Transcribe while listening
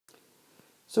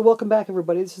So welcome back,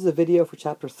 everybody. This is a video for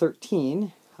Chapter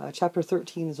 13. Chapter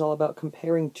 13 is all about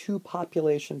comparing two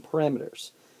population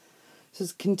parameters. This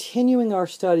is continuing our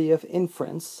study of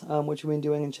inference, which we've been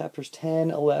doing in Chapters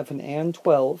 10, 11, and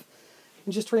 12.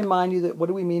 And just to remind you that what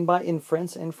do we mean by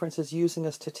inference? Inference is using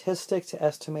a statistic to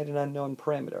estimate an unknown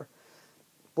parameter.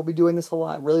 We'll be doing this a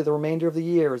lot. Really, the remainder of the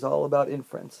year is all about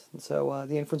inference. And so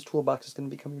the inference toolbox is going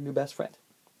to become your new best friend.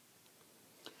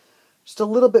 Just a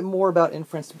little bit more about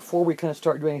inference before we kind of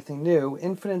start doing anything new.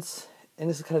 Inference, and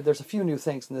this is there's a few new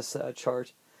things in this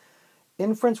chart.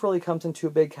 Inference really comes in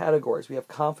two big categories. We have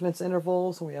confidence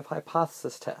intervals and we have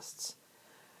hypothesis tests.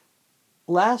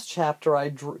 Last chapter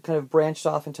I kind of branched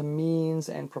off into means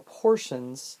and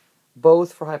proportions,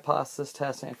 both for hypothesis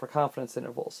tests and for confidence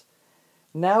intervals.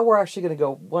 Now we're actually going to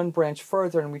go one branch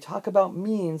further, and we talk about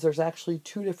means. There's actually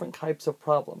two different types of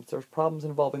problems. There's problems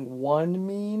involving one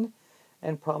mean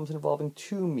and problems involving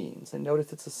two means. And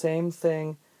notice it's the same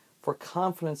thing for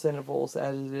confidence intervals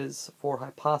as it is for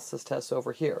hypothesis tests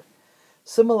over here.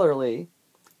 Similarly,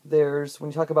 when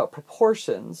you talk about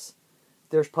proportions,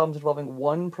 there's problems involving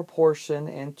one proportion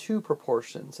and two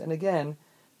proportions. And again,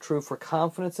 true for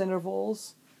confidence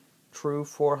intervals, true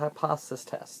for hypothesis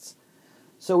tests.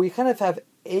 So we kind of have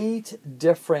 8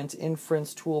 different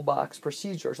inference toolbox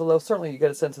procedures, although certainly you get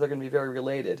a sense that they're going to be very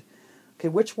related. Okay,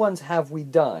 which ones have we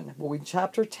done? Well, in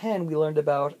Chapter 10, we learned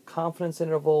about confidence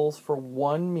intervals for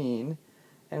one mean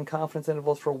and confidence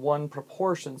intervals for one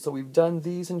proportion. So we've done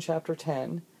these in Chapter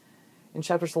 10. In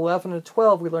Chapters 11 and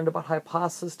 12, we learned about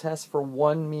hypothesis tests for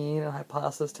one mean and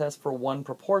hypothesis tests for one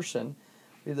proportion.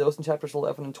 We did those in Chapters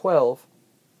 11 and 12.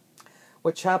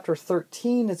 What Chapter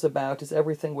 13 is about is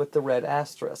everything with the red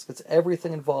asterisk. It's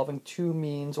everything involving two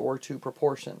means or two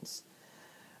proportions.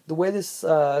 The way this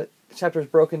chapter is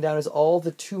broken down is all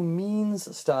the two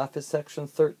means stuff is section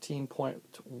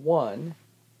 13.1,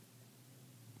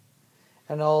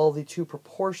 and all the two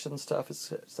proportion stuff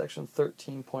is section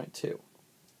 13.2.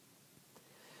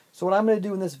 So what I'm going to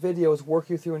do in this video is work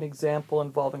you through an example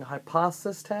involving a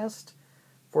hypothesis test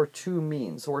for two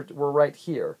means. So we're right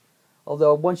here.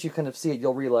 Although once you kind of see it,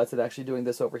 you'll realize that actually doing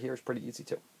this over here is pretty easy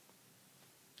too.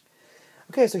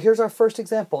 Okay, so here's our first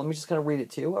example. Let me just kind of read it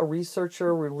to you. A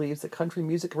researcher believes that country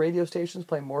music radio stations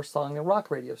play more song than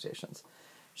rock radio stations.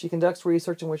 She conducts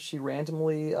research in which she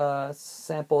randomly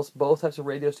samples both types of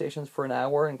radio stations for an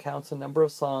hour and counts the number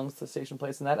of songs the station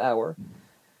plays in that hour.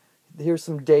 Here's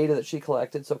some data that she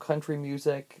collected. So country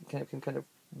music, can kind of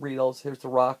read all this. Here's the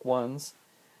rock ones.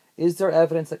 Is there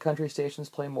evidence that country stations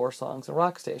play more songs than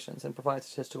rock stations? And provide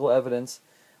statistical evidence,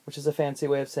 which is a fancy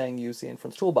way of saying use the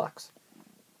inference toolbox.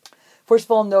 First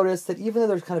of all, notice that even though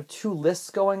there's kind of two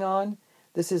lists going on,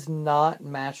 this is not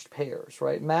matched pairs,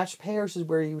 right? Matched pairs is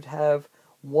where you would have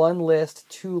one list,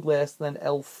 two lists, and then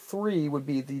L3 would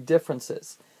be the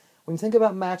differences. When you think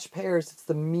about matched pairs, it's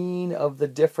the mean of the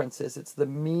differences. It's the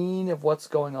mean of what's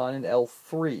going on in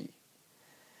L3.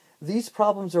 These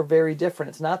problems are very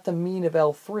different. It's not the mean of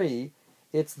L3,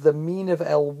 it's the mean of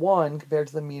L1 compared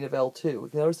to the mean of L2. You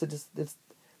notice that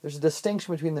there's a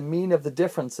distinction between the mean of the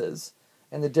differences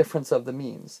and the difference of the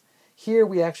means. Here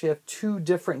we actually have two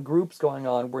different groups going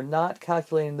on. We're not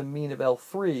calculating the mean of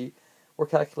L3, we're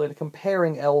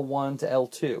comparing L1 to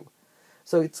L2.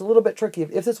 So it's a little bit tricky.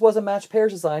 If this was a matched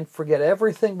pairs design, forget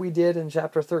everything we did in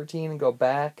Chapter 13 and go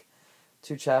back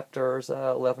to Chapters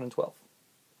 11 and 12.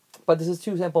 But this is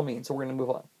two sample means, so we're going to move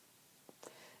on.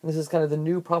 And this is kind of the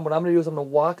new problem. What I'm going to do is I'm going to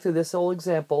walk through this whole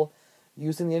example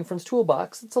using the inference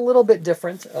toolbox. It's a little bit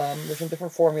different. There's some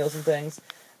different formulas and things,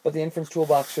 but the inference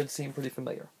toolbox should seem pretty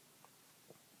familiar.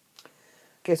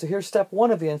 Okay, so here's step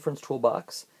 1 of the inference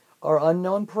toolbox. Our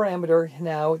unknown parameter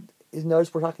now is,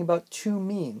 notice we're talking about two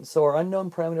means. So our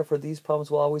unknown parameter for these problems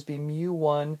will always be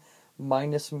mu1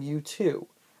 minus mu2.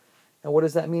 And what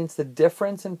does that mean? It's the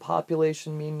difference in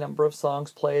population mean number of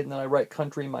songs played, and then I write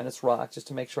country minus rock just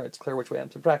to make sure it's clear which way I'm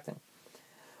subtracting.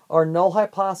 Our null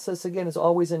hypothesis, again, is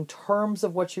always in terms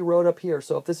of what you wrote up here.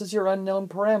 So if this is your unknown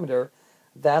parameter,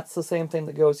 that's the same thing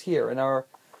that goes here. And our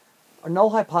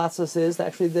null hypothesis is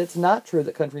actually that it's not true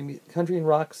that country and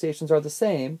rock stations are the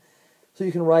same. So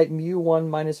you can write mu1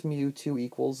 minus mu2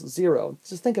 equals 0.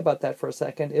 Just think about that for a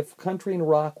second. If country and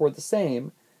rock were the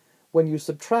same, when you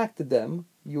subtracted them,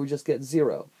 you would just get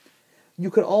 0. You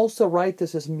could also write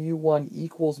this as mu1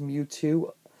 equals mu2.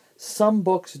 Some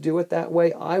books do it that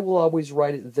way. I will always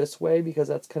write it this way because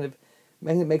that's I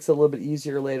think it makes it a little bit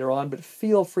easier later on, but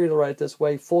feel free to write it this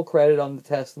way. Full credit on the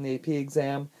test and the AP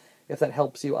exam if that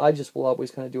helps you. I just will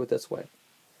always kind of do it this way.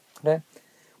 Okay?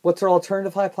 What's our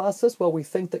alternative hypothesis? Well, we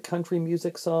think that country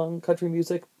music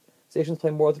stations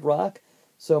play more than rock.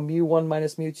 So mu1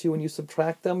 minus mu2, when you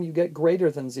subtract them, you get greater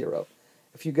than 0.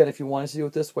 If you wanted to do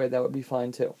it this way, that would be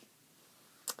fine too.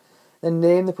 Then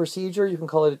name the procedure. You can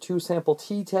call it a two-sample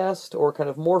t-test, or kind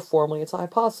of more formally, it's a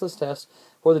hypothesis test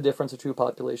for the difference of two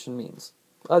population means.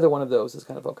 Either one of those is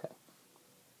kind of okay.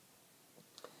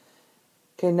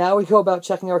 Okay, now we go about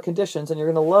checking our conditions, and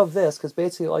you're going to love this, because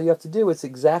basically all you have to do is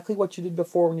exactly what you did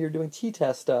before when you were doing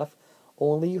t-test stuff,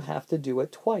 only you have to do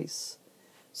it twice.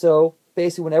 So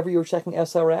basically whenever you were checking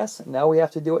SRS, now we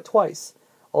have to do it twice.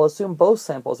 I'll assume both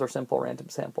samples are simple random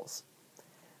samples.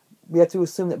 We have to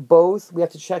assume that we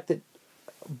have to check that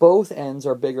both n's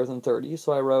are bigger than 30,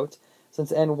 so I wrote,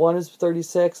 since n1 is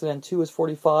 36 and n2 is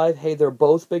 45, hey, they're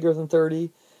both bigger than 30,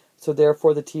 so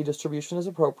therefore the t distribution is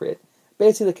appropriate.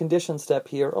 Basically, the condition step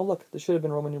here, oh look, this should have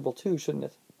been Roman numeral 2, shouldn't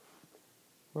it?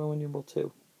 Roman numeral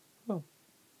 2. Oh,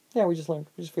 yeah, we just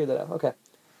figured that out. Okay.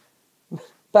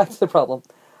 Back to the problem.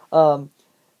 And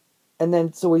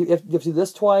then, so you have to do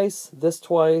this twice, and this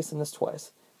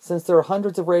twice. Since there are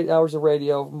hundreds of hours of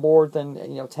radio, more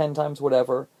than 10 times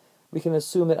whatever, we can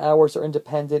assume that hours are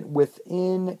independent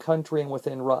within country and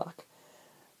within rock.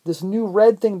 This new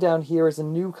red thing down here is a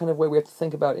new kind of way we have to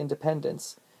think about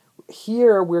independence.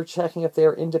 Here, we're checking if they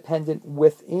are independent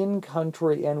within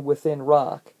country and within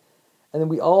rock. And then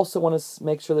we also want to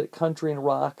make sure that country and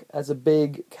rock, as a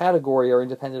big category, are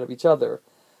independent of each other.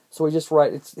 So we just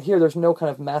write, here there's no kind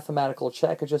of mathematical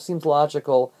check. It just seems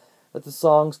logical that the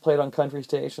songs played on country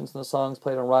stations and the songs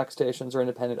played on rock stations are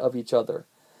independent of each other.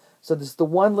 So this is the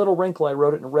one little wrinkle, I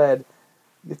wrote it in red.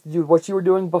 You have to do what you were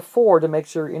doing before to make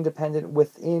sure you're independent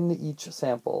within each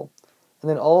sample. And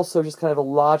then also just kind of a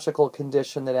logical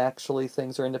condition that actually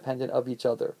things are independent of each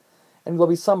other. And there'll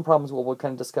be some problems we'll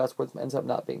kind of discuss where it ends up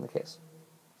not being the case.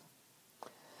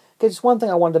 Okay, just one thing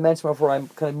I wanted to mention before I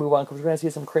kind of move on, because we're going to see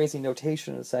some crazy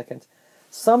notation in a second.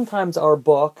 Sometimes our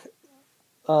book,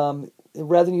 rather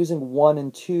than using 1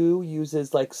 and 2,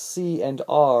 uses like C and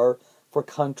R for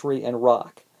country and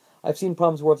rock. I've seen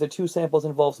problems where if the two samples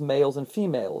involves males and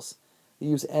females, they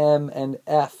use M and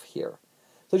F here.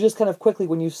 So just kind of quickly,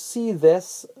 when you see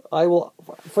this, I will,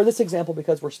 for this example,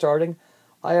 because we're starting,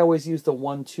 I always use the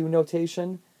 1-2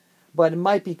 notation, but it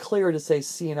might be clearer to say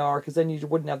C and R, because then you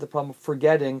wouldn't have the problem of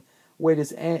forgetting, wait,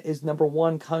 is number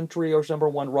 1 country or is number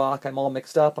 1 rock? I'm all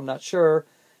mixed up, I'm not sure.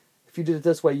 If you did it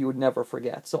this way, you would never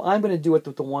forget. So I'm going to do it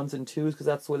with the 1s and 2s, because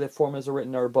that's the way the formulas are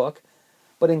written in our book.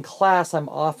 But in class, I'm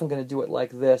often going to do it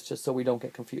like this, just so we don't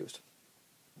get confused.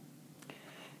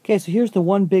 Okay, so here's the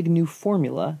one big new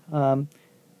formula. All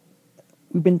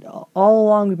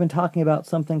along we've been talking about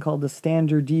something called the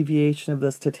standard deviation of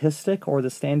the statistic, or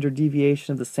the standard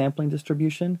deviation of the sampling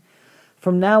distribution.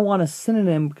 From now on, a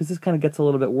synonym, because this kind of gets a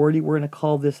little bit wordy, we're going to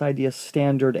call this idea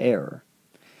standard error.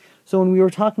 So when we were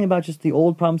talking about just the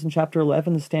old problems in chapter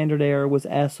 11, the standard error was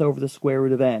s over the square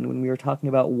root of n, when we were talking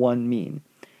about one mean.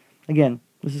 Again,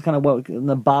 this is kind of what in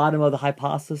the bottom of the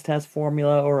hypothesis test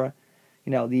formula, or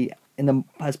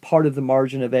as part of the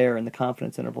margin of error in the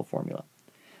confidence interval formula.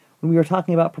 When we were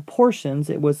talking about proportions,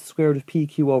 it was the square root of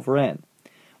pq over n.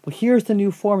 Well, here's the new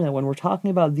formula. When we're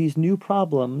talking about these new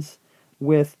problems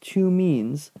with two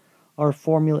means, our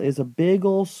formula is a big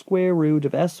ol' square root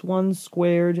of s1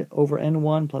 squared over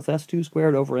n1 plus s2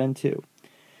 squared over n2.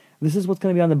 This is what's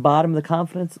going to be on the bottom of the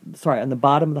on the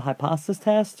bottom of the hypothesis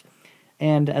test,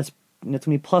 and it's going to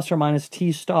be plus or minus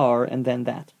t star, and then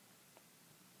that.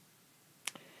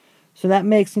 So that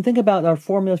makes, you think about our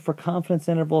formulas for confidence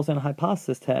intervals and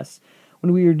hypothesis tests.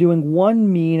 When we were doing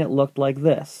one mean, it looked like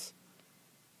this.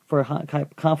 For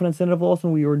confidence intervals,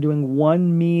 when we were doing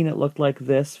one mean, it looked like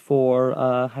this for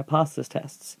hypothesis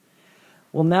tests.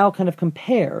 We'll now kind of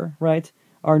compare, right?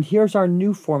 Here's our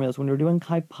new formulas. When we're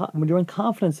doing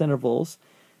confidence intervals,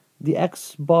 the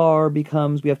x bar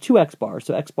becomes, we have two x bars,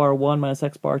 so x bar 1 minus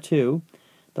x bar 2.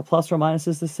 The plus or minus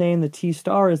is the same, the t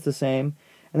star is the same,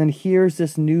 and then here's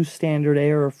this new standard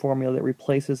error formula that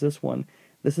replaces this one.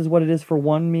 This is what it is for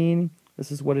one mean, this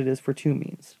is what it is for two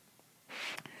means.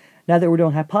 Now that we're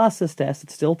doing hypothesis tests,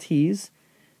 it's still t's.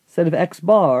 Instead of x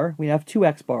bar, we have two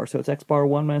x bars, so it's x bar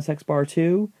 1 minus x bar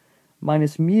 2,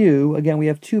 minus mu, again we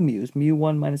have two mu's, mu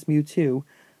 1 minus mu 2,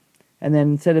 and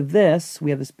then instead of this, we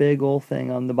have this big old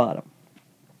thing on the bottom.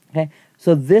 Okay,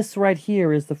 so this right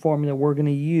here is the formula we're going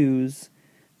to use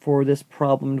for this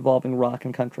problem involving rock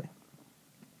and country.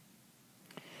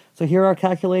 So here are our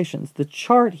calculations. The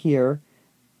chart here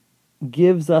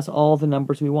gives us all the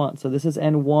numbers we want. So this is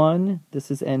n1, this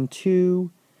is n2,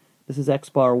 this is x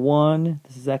bar 1,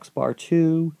 this is x bar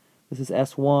 2, this is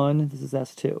s1, this is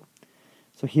s2.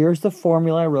 So here's the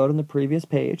formula I wrote on the previous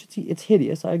page. It's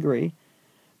hideous, I agree.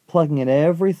 Plugging in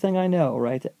everything I know,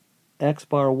 right? x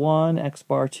bar 1, x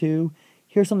bar 2.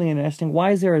 Here's something interesting.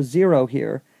 Why is there a 0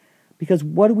 here? Because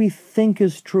what do we think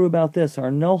is true about this?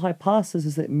 Our null hypothesis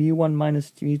is that mu1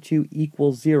 minus mu2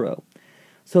 equals 0.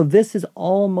 So this is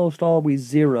almost always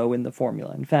 0 in the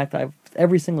formula. In fact,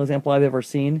 every single example I've ever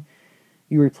seen,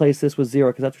 you replace this with 0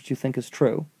 because that's what you think is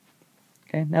true.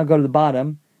 Okay, now go to the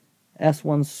bottom.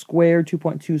 S1 squared,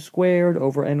 2.2 squared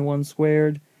over N1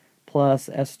 squared plus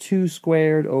S2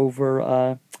 squared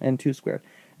over N2 squared.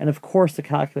 And of course the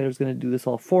calculator is going to do this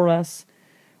all for us.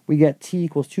 We get t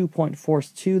equals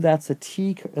 2.42. That's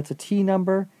a t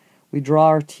number. We draw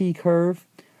our t curve.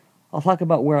 I'll talk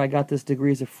about where I got this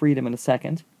degrees of freedom in a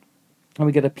second. And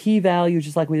we get a p-value,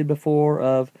 just like we did before,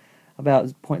 of about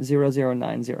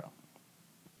 0.0090.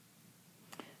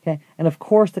 Okay, and of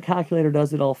course the calculator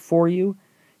does it all for you.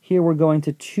 Here we're going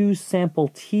to two-sample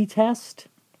t-test.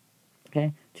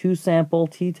 Okay, two-sample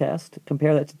t-test.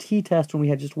 Compare that to t-test when we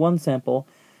had just one sample.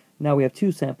 Now we have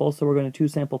two samples, so we're going to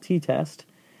two-sample t-test.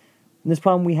 In this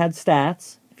problem we had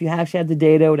stats. If you actually had the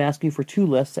data, it would ask you for two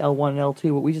lists, L1 and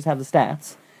L2, but we just have the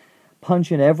stats.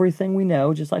 Punch in everything we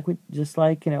know, just like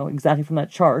exactly from that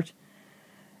chart.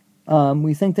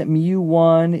 We think that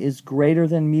mu1 is greater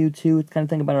than mu2. It's kind of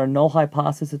think about our null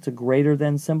hypothesis. It's a greater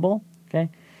than symbol. Okay,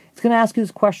 it's going to ask you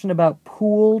this question about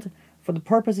pooled. For the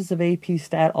purposes of AP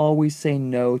Stat, always say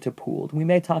no to pooled. We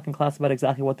may talk in class about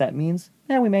exactly what that means.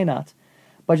 We may not.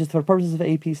 But just for the purposes of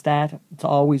AP Stat, it's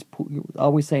always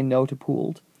say no to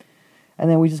pooled. And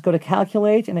then we just go to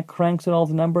calculate, and it cranks out all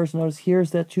the numbers. Notice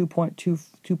here's that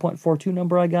 2.42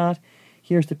 number I got.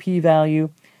 Here's the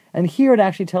p-value. And here it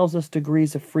actually tells us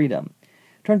degrees of freedom.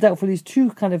 Turns out for these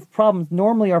two kind of problems,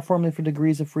 normally our formula for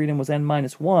degrees of freedom was n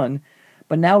minus 1.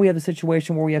 But now we have the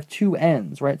situation where we have two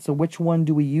n's, right? So which one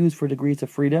do we use for degrees of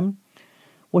freedom?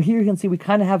 Well, here you can see we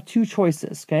kind of have two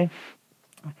choices, okay?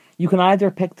 You can either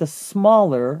pick the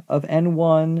smaller of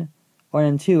n1 or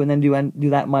n2 and then do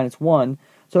that minus 1.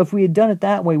 So if we had done it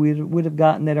that way, we would have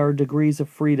gotten that our degrees of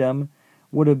freedom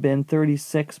would have been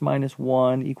 36 minus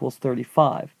 1 equals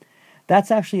 35.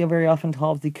 That's actually a very often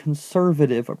called the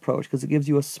conservative approach because it gives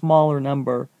you a smaller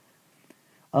number.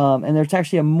 And there's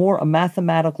actually a more kind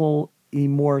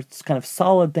of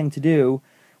solid thing to do,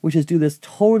 which is do this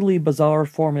totally bizarre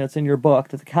formula that's in your book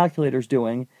that the calculator's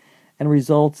doing and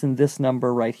results in this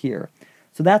number right here.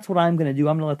 So that's what I'm going to do.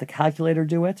 I'm going to let the calculator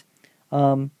do it.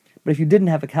 But if you didn't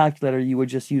have a calculator, you would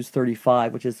just use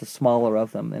 35, which is the smaller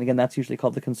of them. And again, that's usually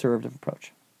called the conservative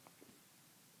approach.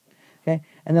 Okay,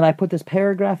 and then I put this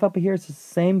paragraph up here. It's the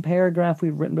same paragraph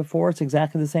we've written before. It's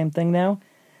exactly the same thing now.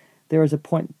 There is a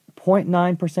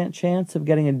 0.9% chance of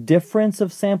getting a difference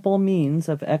of sample means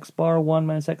of x bar 1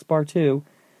 minus x bar 2.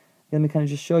 Let me kind of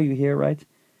just show you here, right?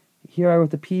 Here I wrote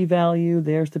the p-value.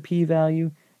 There's the p-value.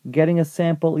 Getting a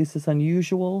sample, at least it's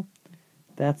unusual.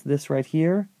 That's this right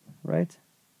here, right?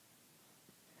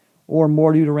 Or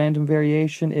more due to random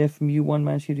variation if mu1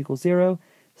 minus mu2 equals 0.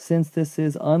 Since this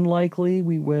is unlikely,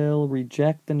 we will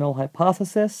reject the null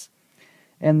hypothesis.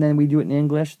 And then we do it in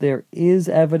English. There is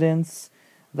evidence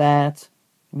that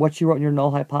what you wrote in your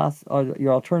null hypothesis, or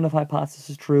your alternative hypothesis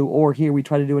is true. Or here we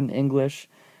try to do it in English,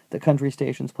 that country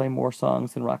stations play more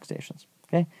songs than rock stations.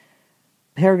 Okay?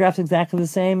 Paragraph's exactly the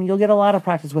same. You'll get a lot of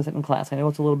practice with it in class. I know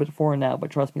it's a little bit foreign now, but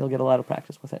trust me, you'll get a lot of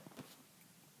practice with it.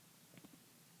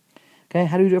 Okay,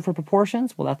 how do we do it for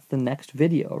proportions? Well, that's the next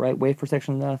video, right? Wait for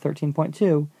section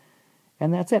 13.2.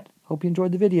 And that's it. Hope you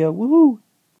enjoyed the video. Woohoo!